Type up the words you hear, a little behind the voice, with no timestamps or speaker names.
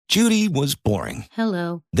Judy was boring.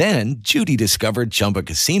 Hello. Then Judy discovered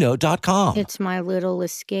ChumbaCasino.com. It's my little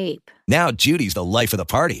escape. Now Judy's the life of the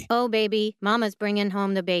party. Oh, baby, mama's bringing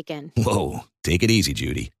home the bacon. Whoa, take it easy,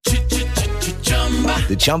 Judy.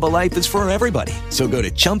 The Chumba life is for everybody. So go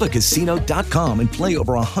to ChumbaCasino.com and play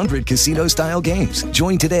over 100 casino-style games.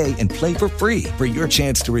 Join today and play for free for your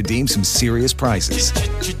chance to redeem some serious prizes.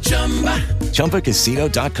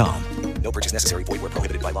 ChumbaCasino.com. No purchase necessary. Void where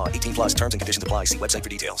prohibited by law. 18 plus terms and conditions apply. See website for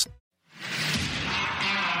details.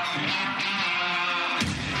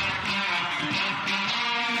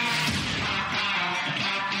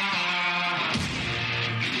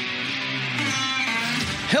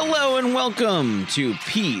 Hello and welcome to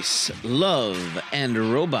Peace, Love, and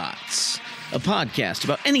Robots, a podcast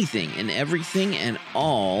about anything and everything and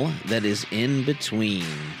all that is in between.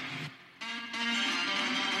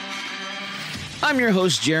 I'm your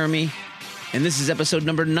host, Jeremy, and this is episode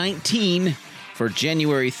number 19 for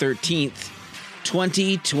January 13th,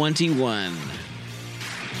 2021.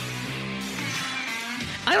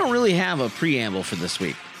 I don't really have a preamble for this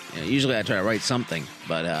week. Usually I try to write something,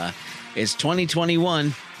 but it's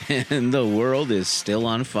 2021 and the world is still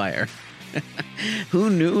on fire. Who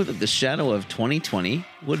knew that the shadow of 2020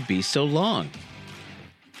 would be so long?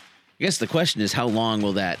 I guess the question is, how long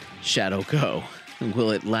will that shadow go?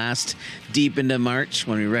 Will it last deep into March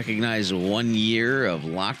when we recognize 1 year of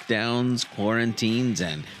lockdowns, quarantines,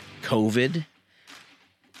 and COVID?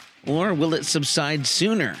 Or will it subside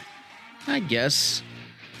sooner? I guess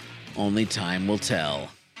only time will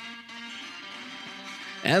tell.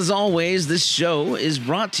 As always, this show is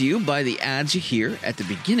brought to you by the ads you hear at the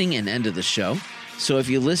beginning and end of the show. So if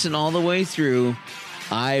you listen all the way through,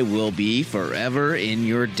 I will be forever in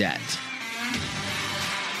your debt.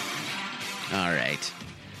 All right.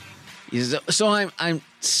 So I'm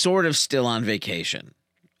sort of still on vacation.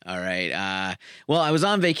 All right. Well, I was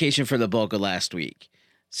on vacation for the bulk of last week.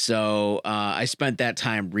 So I spent that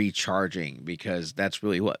time recharging because that's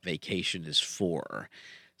really what vacation is for.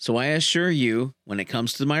 So I assure you, when it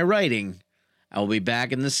comes to my writing, I will be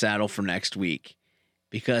back in the saddle for next week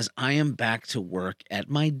because I am back to work at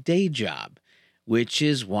my day job, which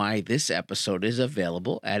is why this episode is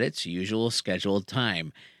available at its usual scheduled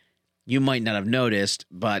time. You might not have noticed,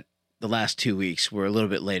 but the last 2 weeks were a little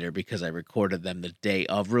bit later because I recorded them the day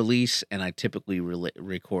of release, and I typically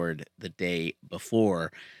record the day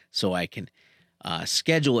before so I can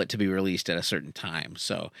schedule it to be released at a certain time.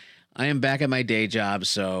 So I am back at my day job,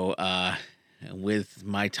 so with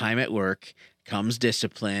my time at work comes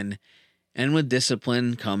discipline, and with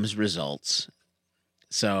discipline comes results.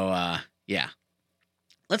 So, yeah.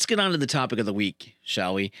 Let's get on to the topic of the week,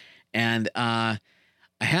 shall we? And I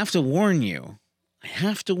have to warn you.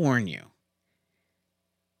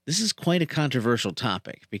 This is quite a controversial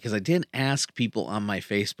topic because I did ask people on my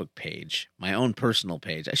Facebook page, my own personal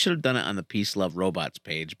page. I should have done it on the Peace, Love, Robots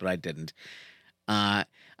page, but I didn't. I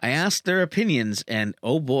asked their opinions, and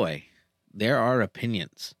oh boy, there are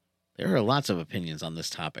opinions. There are lots of opinions on this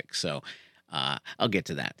topic, so I'll get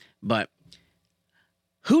to that. But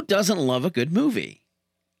who doesn't love a good movie?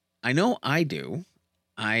 I know I do.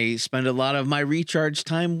 I spend a lot of my recharge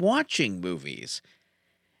time watching movies,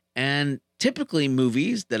 and typically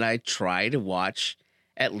movies that I try to watch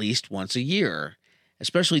at least once a year.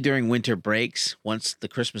 Especially during winter breaks, once the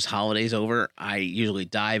Christmas holiday's over, I usually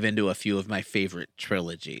dive into a few of my favorite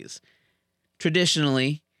trilogies.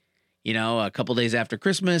 Traditionally, a couple days after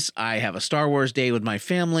Christmas, I have a Star Wars day with my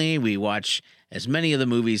family. We watch as many of the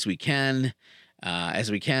movies as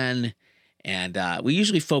we can. And we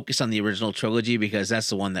usually focus on the original trilogy because that's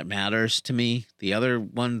the one that matters to me. The other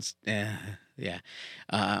ones, yeah.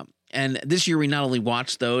 And this year we not only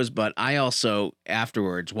watched those, but I also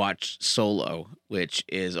afterwards watched Solo, which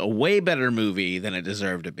is a way better movie than it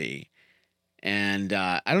deserved to be. And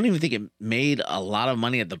I don't even think it made a lot of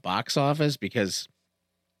money at the box office because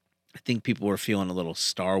I think people were feeling a little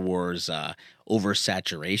Star Wars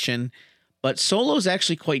oversaturation. But Solo's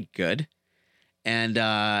actually quite good. And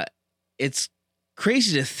it's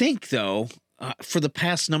crazy to think, though, for the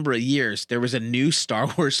past number of years, there was a new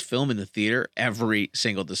Star Wars film in the theater every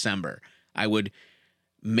single December. I would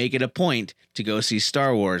make it a point to go see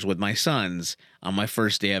Star Wars with my sons on my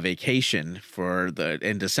first day of vacation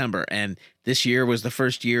in December. And this year was the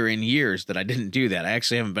first year in years that I didn't do that. I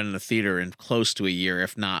actually haven't been in the theater in close to a year,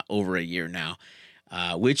 if not over a year now,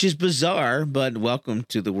 which is bizarre, but welcome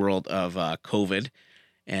to the world of COVID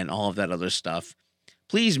and all of that other stuff.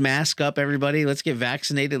 Please mask up, everybody. Let's get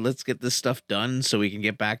vaccinated. Let's get this stuff done so we can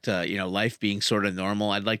get back to, life being sort of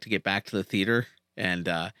normal. I'd like to get back to the theater. And,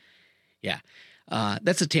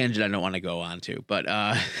 that's a tangent I don't want to go on to. But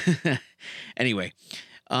anyway,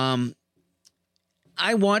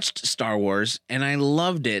 I watched Star Wars and I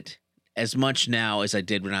loved it as much now as I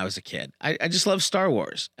did when I was a kid. I just love Star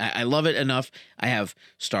Wars. I love it enough. I have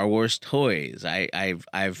Star Wars toys. I've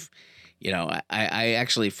I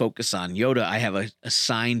actually focus on Yoda. I have a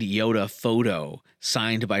signed Yoda photo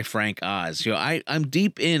signed by Frank Oz. I'm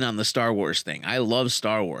deep in on the Star Wars thing. I love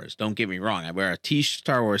Star Wars. Don't get me wrong. I wear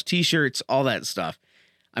Star Wars t-shirts, all that stuff.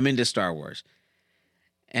 I'm into Star Wars.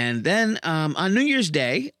 And then on New Year's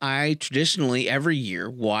Day, I traditionally every year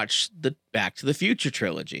watch the Back to the Future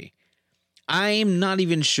trilogy. I'm not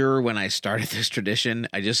even sure when I started this tradition.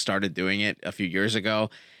 I just started doing it a few years ago.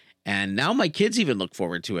 And now my kids even look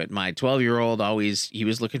forward to it. My 12-year-old he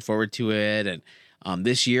was looking forward to it. And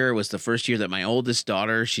this year was the first year that my oldest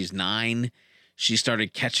daughter, she's 9, she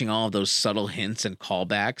started catching all of those subtle hints and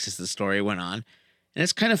callbacks as the story went on. And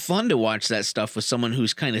it's kind of fun to watch that stuff with someone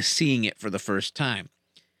who's kind of seeing it for the first time.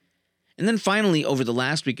 And then finally, over the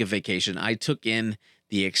last week of vacation, I took in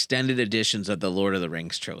the extended editions of the Lord of the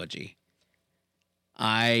Rings trilogy.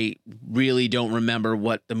 I really don't remember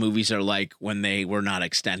what the movies are like when they were not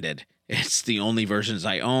extended. It's the only versions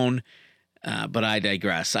I own, but I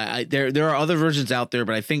digress. There are other versions out there,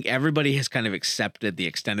 but I think everybody has kind of accepted the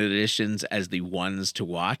extended editions as the ones to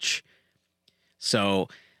watch. So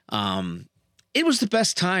it was the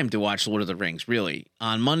best time to watch Lord of the Rings, really.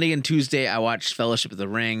 On Monday and Tuesday, I watched Fellowship of the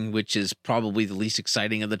Ring, which is probably the least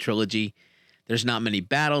exciting of the trilogy. There's not many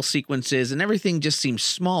battle sequences, and everything just seems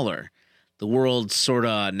smaller. The world sort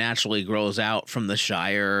of naturally grows out from the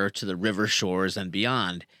Shire to the river shores and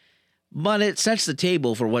beyond. But it sets the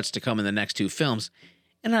table for what's to come in the next 2 films,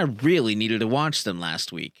 and I really needed to watch them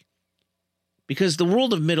last week. Because the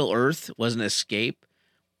world of Middle-earth was an escape,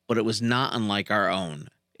 but it was not unlike our own.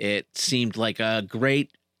 It seemed like a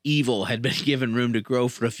great evil had been given room to grow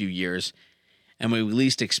for a few years, and when we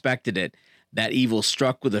least expected it, that evil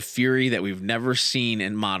struck with a fury that we've never seen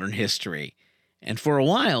in modern history. And for a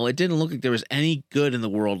while, it didn't look like there was any good in the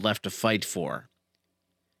world left to fight for.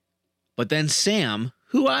 But then Sam,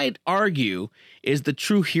 who I'd argue is the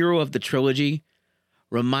true hero of the trilogy,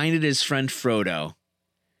 reminded his friend Frodo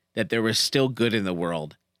that there was still good in the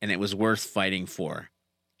world, and it was worth fighting for.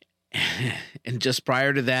 And just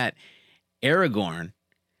prior to that, Aragorn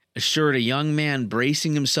assured a young man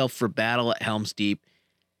bracing himself for battle at Helm's Deep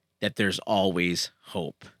that there's always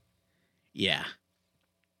hope. Yeah.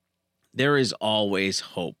 There is always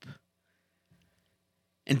hope.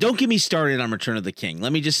 And don't get me started on Return of the King.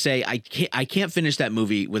 Let me just say I can't finish that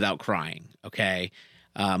movie without crying, okay?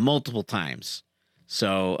 Multiple times.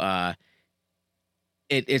 So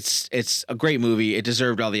it's a great movie. It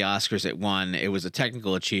deserved all the Oscars it won. It was a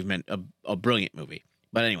technical achievement, a brilliant movie.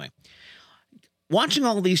 But anyway, watching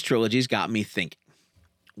all these trilogies got me thinking,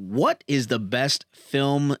 what is the best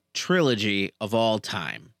film trilogy of all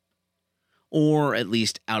time? Or at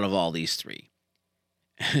least out of all these 3.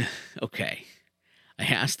 Okay. I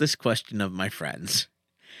asked this question of my friends,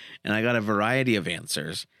 and I got a variety of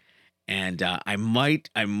answers. And I might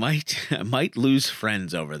lose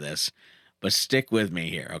friends over this, but stick with me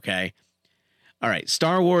here, okay? All right,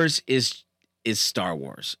 Star Wars is Star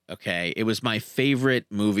Wars, okay? It was my favorite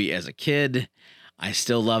movie as a kid. I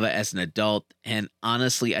still love it as an adult, and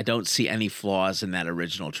honestly, I don't see any flaws in that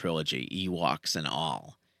original trilogy, Ewoks and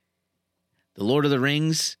all. The Lord of the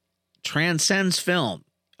Rings transcends film,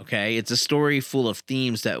 okay? It's a story full of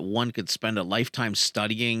themes that one could spend a lifetime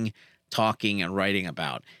studying, talking, and writing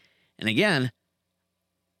about. And again,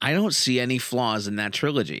 I don't see any flaws in that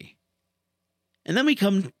trilogy. And then we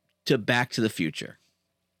come to Back to the Future.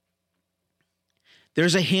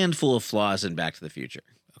 There's a handful of flaws in Back to the Future,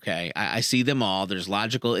 okay? I see them all. There's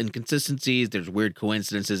logical inconsistencies. There's weird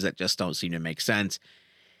coincidences that just don't seem to make sense.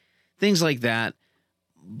 Things like that.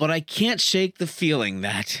 But I can't shake the feeling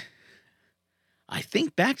that I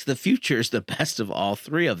think Back to the Future is the best of all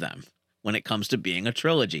 3 of them when it comes to being a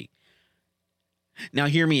trilogy. Now,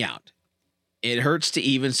 hear me out. It hurts to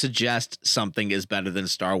even suggest something is better than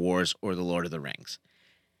Star Wars or The Lord of the Rings.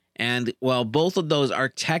 And while both of those are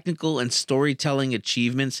technical and storytelling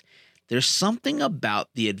achievements, there's something about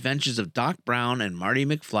the adventures of Doc Brown and Marty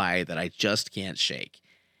McFly that I just can't shake.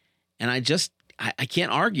 And I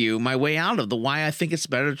can't argue my way out of the why I think it's a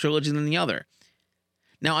better trilogy than the other.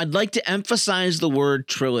 Now, I'd like to emphasize the word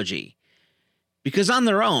trilogy, because on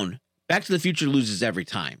their own, Back to the Future loses every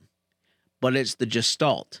time. But it's the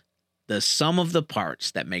gestalt, the sum of the parts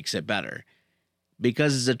that makes it better.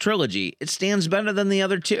 Because it's a trilogy, it stands better than the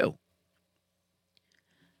other 2.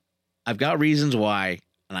 I've got reasons why,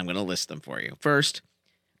 and I'm going to list them for you. First,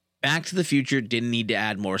 Back to the Future didn't need to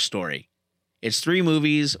add more story. It's 3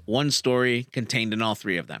 movies, 1 story contained in all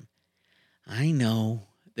 3 of them. I know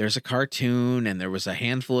there's a cartoon and there was a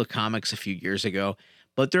handful of comics a few years ago,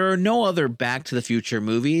 but there are no other Back to the Future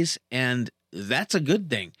movies, and that's a good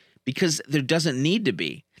thing because there doesn't need to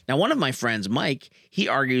be. Now, one of my friends, Mike, he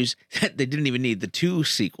argues that they didn't even need the 2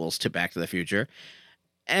 sequels to Back to the Future,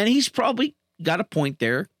 and he's probably got a point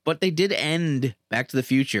there, but they did end Back to the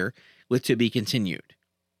Future with to be continued.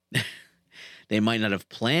 They might not have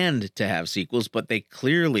planned to have sequels, but they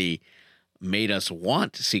clearly made us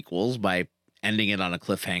want sequels by ending it on a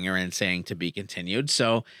cliffhanger and saying to be continued.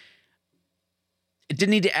 So it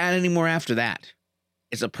didn't need to add any more after that.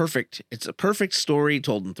 It's a perfect story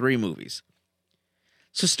told in 3 movies.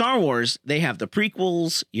 So Star Wars, they have the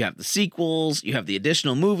prequels, you have the sequels, you have the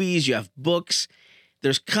additional movies, you have books,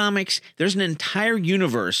 there's comics, there's an entire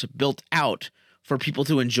universe built out for people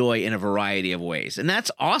to enjoy in a variety of ways. And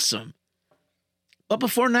that's awesome. But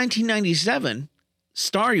before 1997,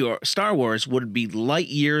 Star Wars would be light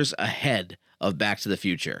years ahead of Back to the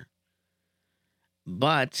Future.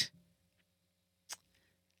 But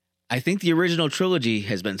I think the original trilogy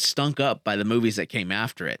has been stunk up by the movies that came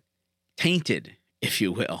after it. Tainted, if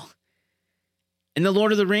you will. And The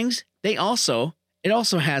Lord of the Rings, it also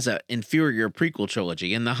has an inferior prequel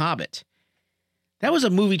trilogy in The Hobbit. That was a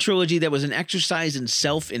movie trilogy that was an exercise in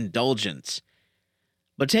self-indulgence.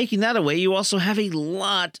 But taking that away, you also have a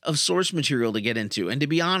lot of source material to get into. And to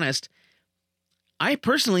be honest, I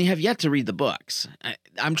personally have yet to read the books.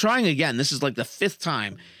 I'm trying again. This is like the 5th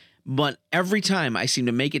time. But every time I seem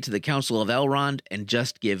to make it to the Council of Elrond and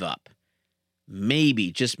just give up.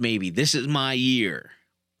 Maybe, just maybe, this is my year.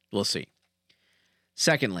 We'll see.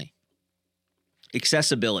 Secondly,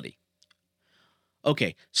 accessibility.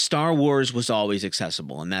 Okay, Star Wars was always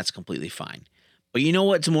accessible, and that's completely fine. But you know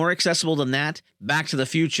what's more accessible than that? Back to the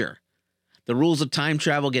Future. The rules of time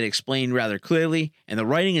travel get explained rather clearly, and the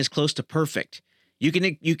writing is close to perfect. You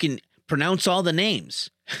can pronounce all the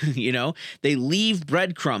names. You know, they leave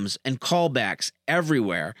breadcrumbs and callbacks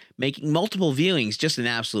everywhere, making multiple viewings just an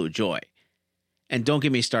absolute joy. And don't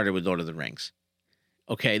get me started with Lord of the Rings.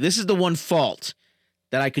 Okay, this is the one fault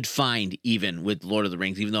that I could find even with Lord of the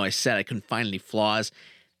Rings, even though I said I couldn't find any flaws.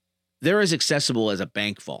 They're as accessible as a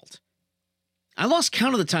bank vault. I lost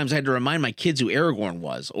count of the times I had to remind my kids who Aragorn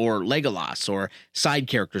was, or Legolas, or side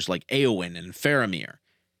characters like Éowyn and Faramir.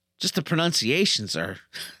 Just the pronunciations are...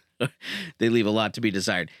 they leave a lot to be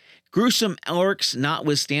desired. Gruesome orcs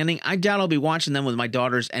notwithstanding, I doubt I'll be watching them with my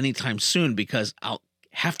daughters anytime soon because I'll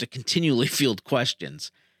have to continually field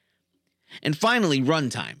questions. And finally,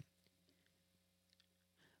 runtime.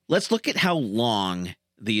 Let's look at how long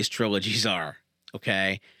these trilogies are,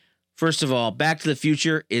 okay? First of all, Back to the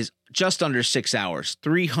Future is just under 6 hours,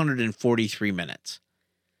 343 minutes.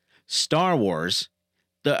 Star Wars,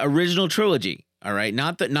 the original trilogy, all right?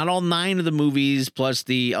 Not all 9 of the movies plus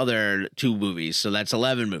the other 2 movies, so that's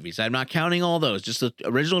 11 movies. I'm not counting all those. Just the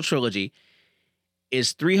original trilogy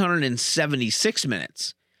is 376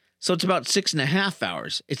 minutes. So it's about 6.5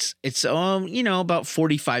 hours. It's about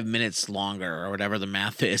 45 minutes longer or whatever the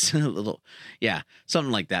math is.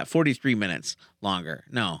 Something like that. 43 minutes longer.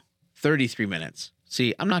 No, 33 minutes.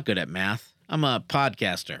 See, I'm not good at math. I'm a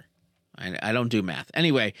podcaster. I don't do math.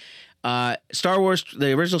 Anyway, Star Wars,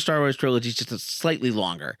 the original Star Wars trilogy is just slightly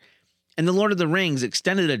longer. And the Lord of the Rings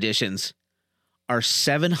extended editions are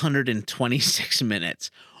 726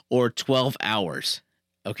 minutes or 12 hours.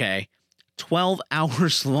 Okay? 12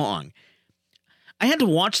 hours long. I had to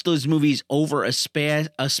watch those movies over a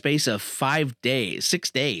space of 5 days,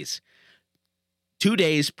 6 days, 2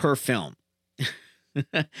 days per film.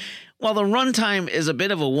 While the runtime is a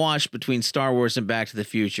bit of a wash between Star Wars and Back to the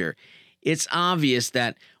Future, it's obvious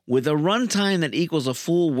that with a runtime that equals a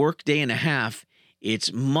full workday and a half,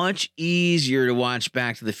 it's much easier to watch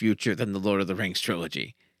Back to the Future than the Lord of the Rings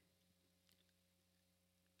trilogy.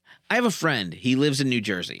 I have a friend. He lives in New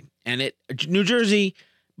Jersey. And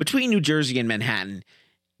between New Jersey and Manhattan,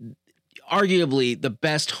 arguably the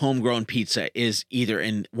best homegrown pizza is either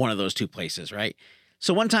in one of those 2 places, right?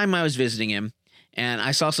 So one time I was visiting him, and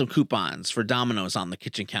I saw some coupons for Domino's on the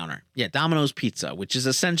kitchen counter. Yeah, Domino's Pizza, which is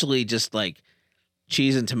essentially just like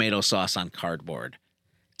cheese and tomato sauce on cardboard.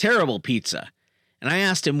 Terrible pizza. And I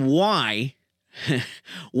asked him why,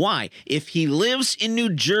 if he lives in New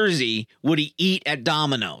Jersey, would he eat at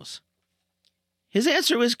Domino's? His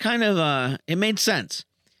answer was kind of, it made sense.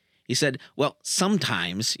 He said, well,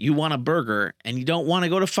 sometimes you want a burger and you don't want to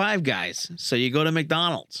go to Five Guys, so you go to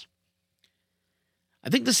McDonald's. I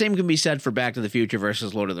think the same can be said for Back to the Future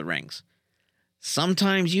versus Lord of the Rings.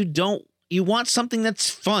 Sometimes you want something that's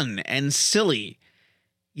fun and silly.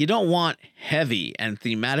 You don't want heavy and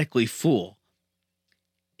thematically full.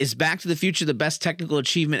 Is Back to the Future the best technical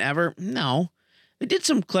achievement ever? No. They did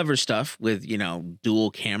some clever stuff with,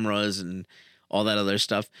 dual cameras and all that other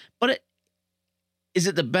stuff. But is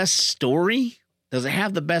it the best story? Does it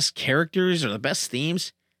have the best characters or the best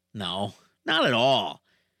themes? No, not at all.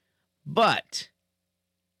 But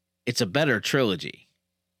it's a better trilogy.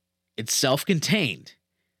 It's self-contained.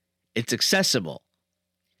 It's accessible.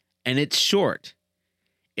 And it's short.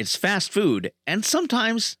 It's fast food. And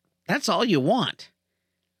sometimes that's all you want.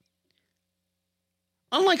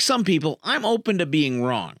 Unlike some people, I'm open to being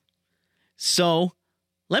wrong. So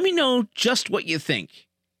let me know just what you think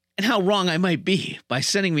and how wrong I might be by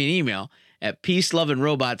sending me an email at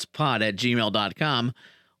peaceloveandrobotspod@gmail.com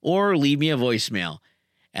or leave me a voicemail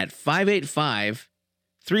at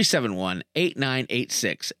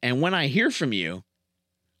 585-371-8986. And when I hear from you,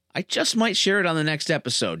 I just might share it on the next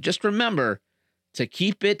episode. Just remember to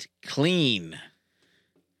keep it clean.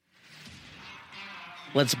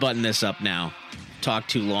 Let's button this up now. Talk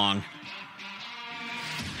too long.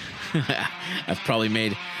 I've probably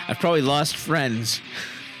lost friends.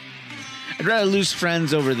 I'd rather lose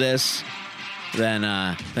friends over this than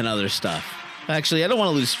other stuff. Actually, I don't want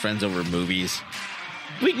to lose friends over movies.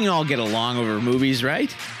 We can all get along over movies,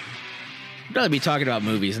 right? I'd rather be talking about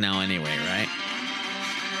movies now anyway, right?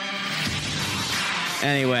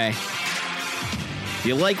 Anyway, if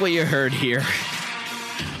you like what you heard here,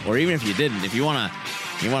 or even if you didn't, if you wanna,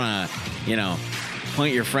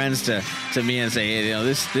 point your friends to me and say, hey,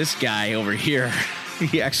 this guy over here,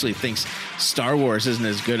 he actually thinks Star Wars isn't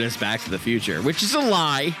as good as Back to the Future, which is a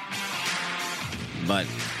lie. But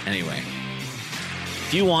anyway,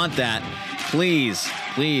 if you want that, please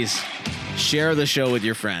share the show with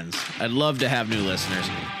your friends. I'd love to have new listeners.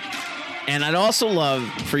 And I'd also love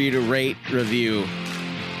for you to rate, review,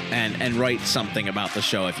 and write something about the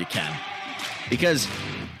show if you can. Because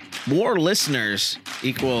more listeners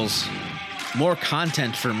equals more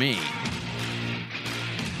content for me.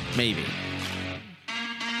 Maybe.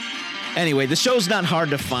 Anyway, the show's not hard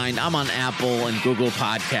to find. I'm on Apple and Google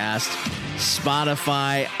Podcast,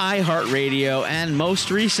 Spotify, iHeartRadio, and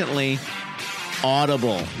most recently,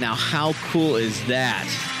 Audible. Now, how cool is that?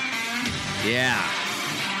 Yeah.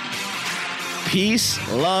 Peace,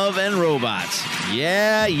 love, and robots.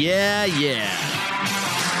 Yeah.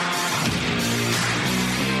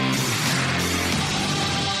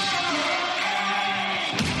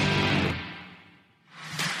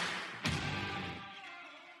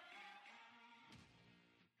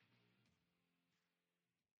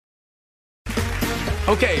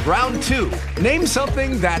 Okay, round two. Name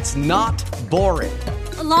something that's not boring.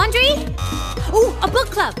 A laundry? Ooh, a book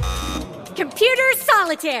club. Computer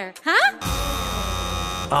solitaire, huh?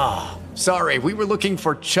 Ah, sorry, we were looking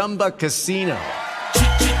for Chumba Casino.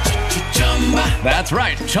 That's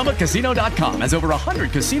right, ChumbaCasino.com has over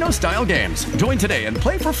 100 casino-style games. Join today and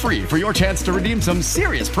play for free for your chance to redeem some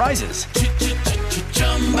serious prizes.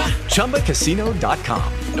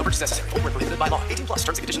 ChumbaCasino.com. No purchase necessary. Void where prohibited by law. 18+ terms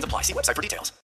and conditions apply. See website for details.